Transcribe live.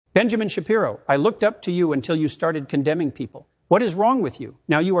Benjamin Shapiro, I looked up to you until you started condemning people. What is wrong with you?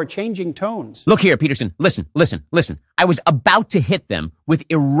 Now you are changing tones. Look here, Peterson. Listen. I was about to hit them with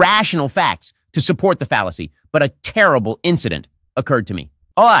irrational facts to support the fallacy, but a terrible incident occurred to me.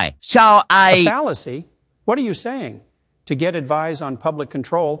 A fallacy? What are you saying? To get advice on public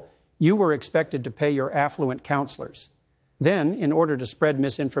control, you were expected to pay your affluent counselors. Then, in order to spread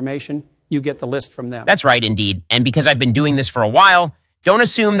misinformation, you get the list from them. That's right, indeed. And because I've been doing this for a while, don't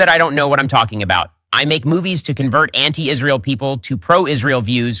assume that I don't know what I'm talking about. I make movies to convert anti-Israel people to pro-Israel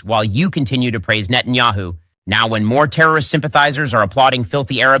views while you continue to praise Netanyahu. Now, when more terrorist sympathizers are applauding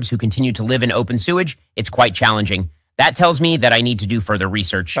filthy Arabs who continue to live in open sewage, it's quite challenging. That tells me that I need to do further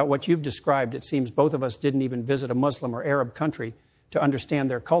research. About what you've described, it seems both of us didn't even visit a Muslim or Arab country to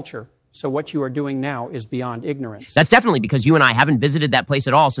understand their culture. So what you are doing now is beyond ignorance. That's definitely because you and I haven't visited that place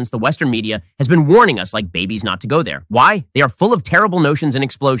at all since the Western media has been warning us like babies not to go there. Why? They are full of terrible notions and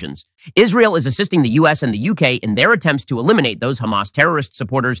explosions. Israel is assisting the US and the UK in their attempts to eliminate those Hamas terrorist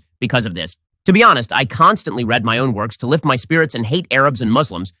supporters because of this. To be honest, I constantly read my own works to lift my spirits and hate Arabs and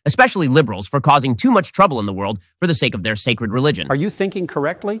Muslims, especially liberals, for causing too much trouble in the world for the sake of their sacred religion. Are you thinking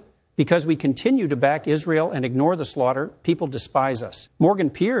correctly? Because we continue to back Israel and ignore the slaughter, people despise us. Morgan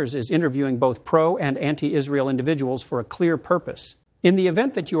Piers is interviewing both pro- and anti-Israel individuals for a clear purpose. In the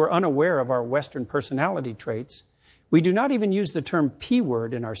event that you are unaware of our Western personality traits, we do not even use the term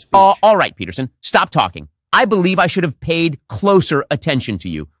P-word in our speech. All right, Peterson, stop talking. I believe I should have paid closer attention to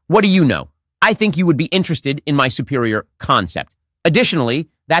you. What do you know? I think you would be interested in my superior concept. Additionally,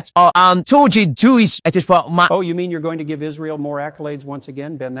 that's Oh, you mean you're going to give Israel more accolades once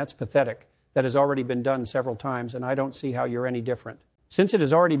again? Ben, that's pathetic. That has already been done several times, and I don't see how you're any different. Since it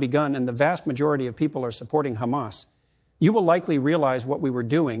has already begun and the vast majority of people are supporting Hamas, you will likely realize what we were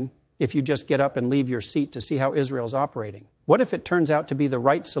doing if you just get up and leave your seat to see how Israel's operating. What if it turns out to be the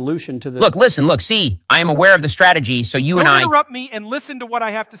right solution to the... Look, see, I am aware of the strategy, so you and I... Don't interrupt me and listen to what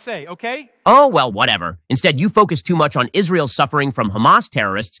I have to say, okay? Oh, well, whatever. Instead, you focus too much on Israel's suffering from Hamas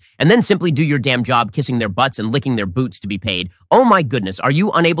terrorists and then simply do your damn job kissing their butts and licking their boots to be paid. Oh my goodness, are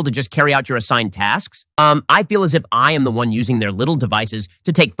you unable to just carry out your assigned tasks? I feel as if I am the one using their little devices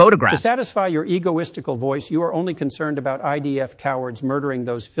to take photographs. To satisfy your egoistical voice, you are only concerned about IDF cowards murdering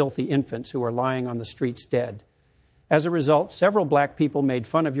those filthy infants who are lying on the streets dead. As a result, several black people made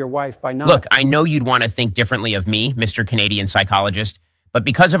fun of your wife by not... Look, I know you'd want to think differently of me, Mr. Canadian psychologist, but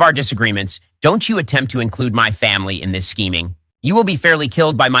because of our disagreements, don't you attempt to include my family in this scheming. You will be fairly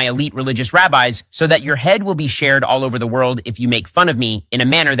killed by my elite religious rabbis so that your head will be shared all over the world if you make fun of me in a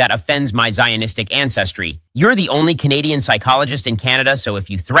manner that offends my Zionistic ancestry. You're the only Canadian psychologist in Canada, so if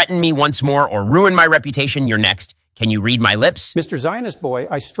you threaten me once more or ruin my reputation, you're next. Can you read my lips? Mr. Zionist boy,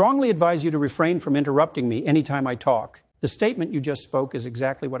 I strongly advise you to refrain from interrupting me anytime I talk. The statement you just spoke is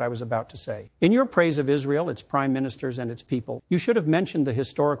exactly what I was about to say. In your praise of Israel, its prime ministers, and its people, you should have mentioned the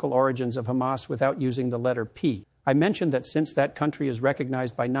historical origins of Hamas without using the letter P. I mentioned that since that country is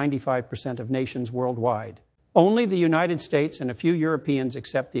recognized by 95% of nations worldwide, only the United States and a few Europeans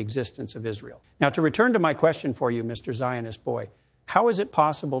accept the existence of Israel. Now, to return to my question for you, Mr. Zionist boy, how is it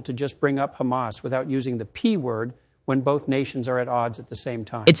possible to just bring up Hamas without using the P word when both nations are at odds at the same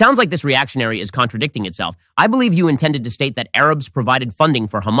time? It sounds like this reactionary is contradicting itself. I believe you intended to state that Arabs provided funding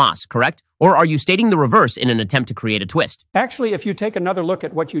for Hamas, correct? Or are you stating the reverse in an attempt to create a twist? Actually, if you take another look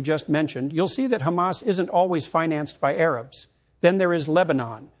at what you just mentioned, you'll see that Hamas isn't always financed by Arabs. Then there is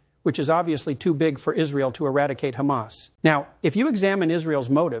Lebanon, which is obviously too big for Israel to eradicate Hamas. Now, if you examine Israel's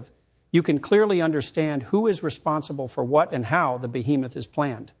motive, you can clearly understand who is responsible for what and how the behemoth is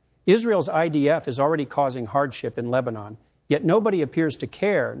planned. Israel's IDF is already causing hardship in Lebanon, yet nobody appears to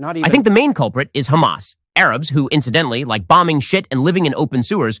care, not even... I think the main culprit is Hamas. Arabs, who incidentally, like bombing shit and living in open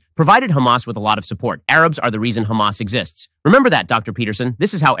sewers, provided Hamas with a lot of support. Arabs are the reason Hamas exists. Remember that, Dr. Peterson.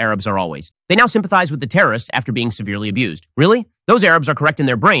 This is how Arabs are always. They now sympathize with the terrorists after being severely abused. Really? Those Arabs are correct in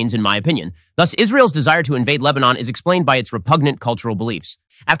their brains, in my opinion. Thus, Israel's desire to invade Lebanon is explained by its repugnant cultural beliefs.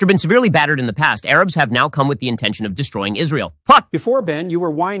 After being severely battered in the past, Arabs have now come with the intention of destroying Israel. Before, Ben, you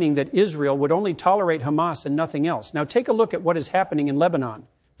were whining that Israel would only tolerate Hamas and nothing else. Now take a look at what is happening in Lebanon.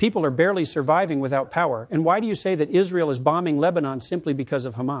 People are barely surviving without power. And why do you say that Israel is bombing Lebanon simply because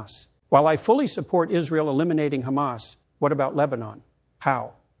of Hamas? While I fully support Israel eliminating Hamas, what about Lebanon?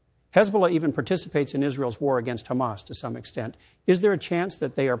 How? Hezbollah even participates in Israel's war against Hamas to some extent. Is there a chance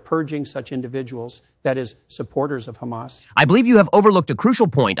that they are purging such individuals, that is, supporters of Hamas? I believe you have overlooked a crucial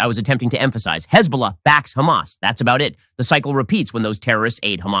point I was attempting to emphasize. Hezbollah backs Hamas. That's about it. The cycle repeats when those terrorists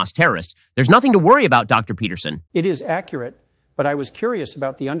aid Hamas terrorists. There's nothing to worry about, Dr. Peterson. It is accurate, but I was curious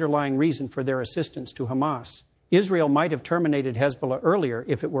about the underlying reason for their assistance to Hamas. Israel might have terminated Hezbollah earlier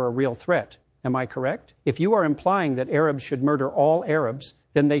if it were a real threat. Am I correct? If you are implying that Arabs should murder all Arabs,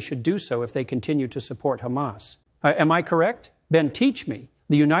 then they should do so if they continue to support Hamas. Am I correct? Ben, teach me.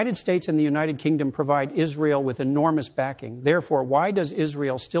 The United States and the United Kingdom provide Israel with enormous backing. Therefore, why does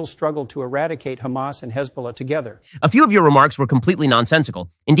Israel still struggle to eradicate Hamas and Hezbollah together? A few of your remarks were completely nonsensical.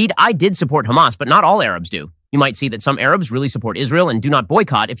 Indeed, I did support Hamas, but not all Arabs do. You might see that some Arabs really support Israel and do not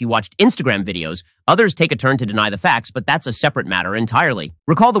boycott if you watched Instagram videos. Others take a turn to deny the facts, but that's a separate matter entirely.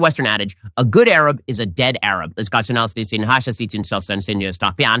 Recall the Western adage, a good Arab is a dead Arab. It's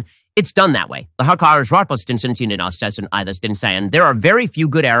done that way. There are very few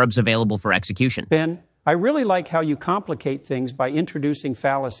good Arabs available for execution. Ben, I really like how you complicate things by introducing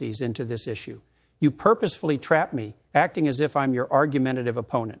fallacies into this issue. You purposefully trap me, acting as if I'm your argumentative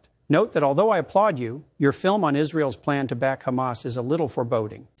opponent. Note that although I applaud you, your film on Israel's plan to back Hamas is a little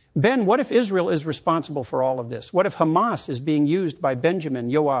foreboding. Ben, what if Israel is responsible for all of this? What if Hamas is being used by Benjamin,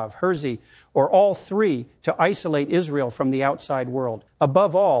 Yoav, Herzy, or all three to isolate Israel from the outside world?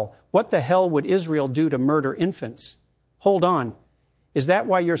 Above all, what the hell would Israel do to murder infants? Hold on. Is that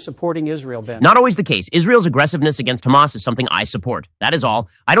why you're supporting Israel, Ben? Not always the case. Israel's aggressiveness against Hamas is something I support. That is all.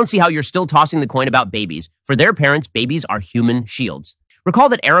 I don't see how you're still tossing the coin about babies. For their parents, babies are human shields. Recall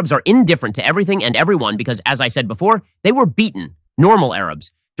that Arabs are indifferent to everything and everyone because, as I said before, they were beaten. Normal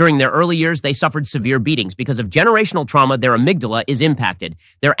Arabs. During their early years, they suffered severe beatings. Because of generational trauma, their amygdala is impacted.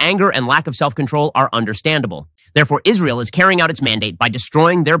 Their anger and lack of self-control are understandable. Therefore, Israel is carrying out its mandate by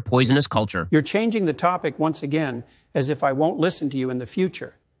destroying their poisonous culture. You're changing the topic once again, as if I won't listen to you in the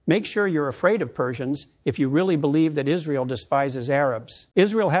future. Make sure you're afraid of Persians if you really believe that Israel despises Arabs.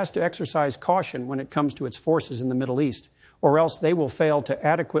 Israel has to exercise caution when it comes to its forces in the Middle East, or else they will fail to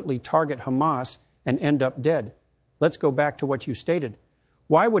adequately target Hamas and end up dead. Let's go back to what you stated.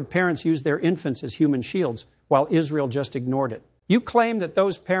 Why would parents use their infants as human shields while Israel just ignored it? You claim that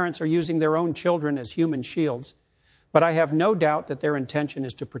those parents are using their own children as human shields, but I have no doubt that their intention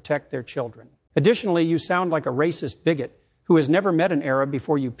is to protect their children. Additionally, you sound like a racist bigot who has never met an Arab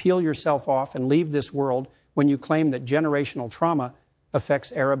before you peel yourself off and leave this world when you claim that generational trauma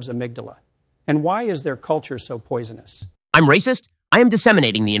affects Arabs' amygdala. And why is their culture so poisonous? I'm racist? I am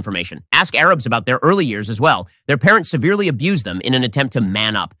disseminating the information. Ask Arabs about their early years as well. Their parents severely abused them in an attempt to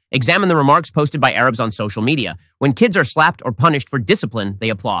man up. Examine the remarks posted by Arabs on social media. When kids are slapped or punished for discipline, they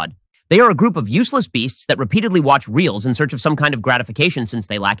applaud. They are a group of useless beasts that repeatedly watch reels in search of some kind of gratification since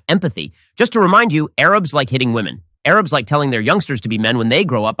they lack empathy. Just to remind you, Arabs like hitting women. Arabs like telling their youngsters to be men when they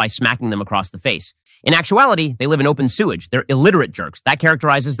grow up by smacking them across the face. In actuality, they live in open sewage. They're illiterate jerks. That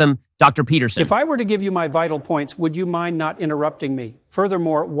characterizes them. Dr. Peterson. If I were to give you my vital points, would you mind not interrupting me?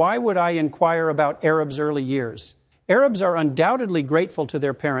 Furthermore, why would I inquire about Arabs' early years? Arabs are undoubtedly grateful to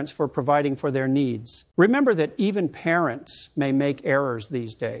their parents for providing for their needs. Remember that even parents may make errors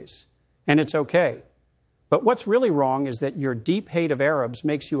these days, and it's okay. But what's really wrong is that your deep hate of Arabs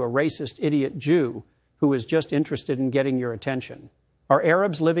makes you a racist idiot Jew who is just interested in getting your attention. Are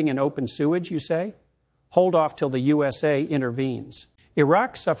Arabs living in open sewage, you say? Hold off till the USA intervenes.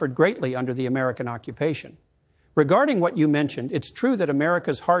 Iraq suffered greatly under the American occupation. Regarding what you mentioned, it's true that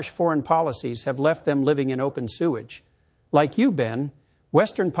America's harsh foreign policies have left them living in open sewage. Like you, Ben,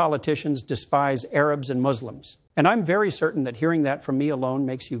 Western politicians despise Arabs and Muslims. And I'm very certain that hearing that from me alone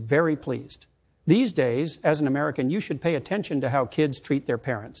makes you very pleased. These days, as an American, you should pay attention to how kids treat their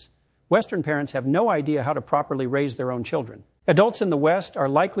parents. Western parents have no idea how to properly raise their own children. Adults in the West are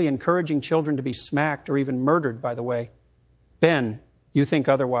likely encouraging children to be smacked or even murdered, by the way. Ben, you think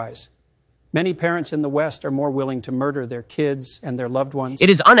otherwise. Many parents in the West are more willing to murder their kids and their loved ones. It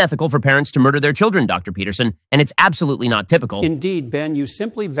is unethical for parents to murder their children, Dr. Peterson, and it's absolutely not typical. Indeed, Ben, you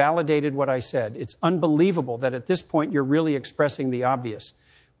simply validated what I said. It's unbelievable that at this point you're really expressing the obvious.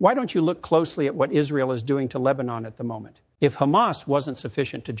 Why don't you look closely at what Israel is doing to Lebanon at the moment? If Hamas wasn't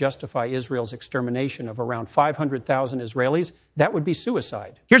sufficient to justify Israel's extermination of around 500,000 Israelis, that would be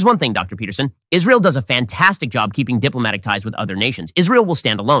suicide. Here's one thing, Dr. Peterson. Israel does a fantastic job keeping diplomatic ties with other nations. Israel will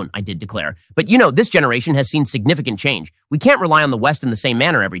stand alone, I did declare. But you know, this generation has seen significant change. We can't rely on the West in the same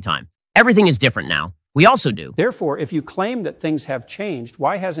manner every time. Everything is different now. We also do. Therefore, if you claim that things have changed,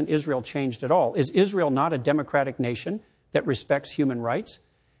 why hasn't Israel changed at all? Is Israel not a democratic nation that respects human rights?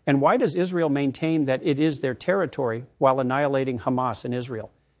 And why does Israel maintain that it is their territory while annihilating Hamas in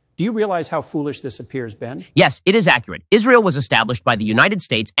Israel? Do you realize how foolish this appears, Ben? Yes, it is accurate. Israel was established by the United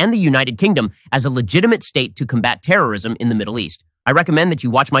States and the United Kingdom as a legitimate state to combat terrorism in the Middle East. I recommend that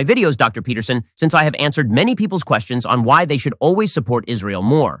you watch my videos, Dr. Peterson, since I have answered many people's questions on why they should always support Israel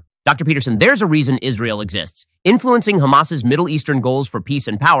more. Dr. Peterson, there's a reason Israel exists, influencing Hamas's Middle Eastern goals for peace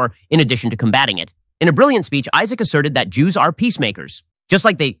and power in addition to combating it. In a brilliant speech, Isaac asserted that Jews are peacemakers. Just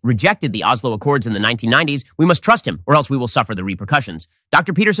like they rejected the Oslo Accords in the 1990s, we must trust him, or else we will suffer the repercussions.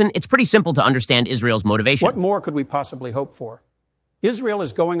 Dr. Peterson, it's pretty simple to understand Israel's motivation. What more could we possibly hope for? Israel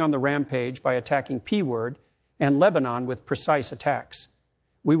is going on the rampage by attacking P-word and Lebanon with precise attacks.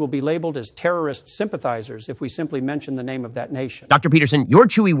 We will be labeled as terrorist sympathizers if we simply mention the name of that nation. Dr. Peterson, your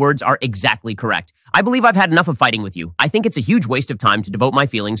chewy words are exactly correct. I believe I've had enough of fighting with you. I think it's a huge waste of time to devote my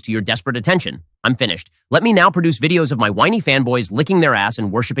feelings to your desperate attention. I'm finished. Let me now produce videos of my whiny fanboys licking their ass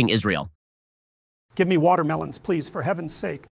and worshiping Israel. Give me watermelons, please, for heaven's sake.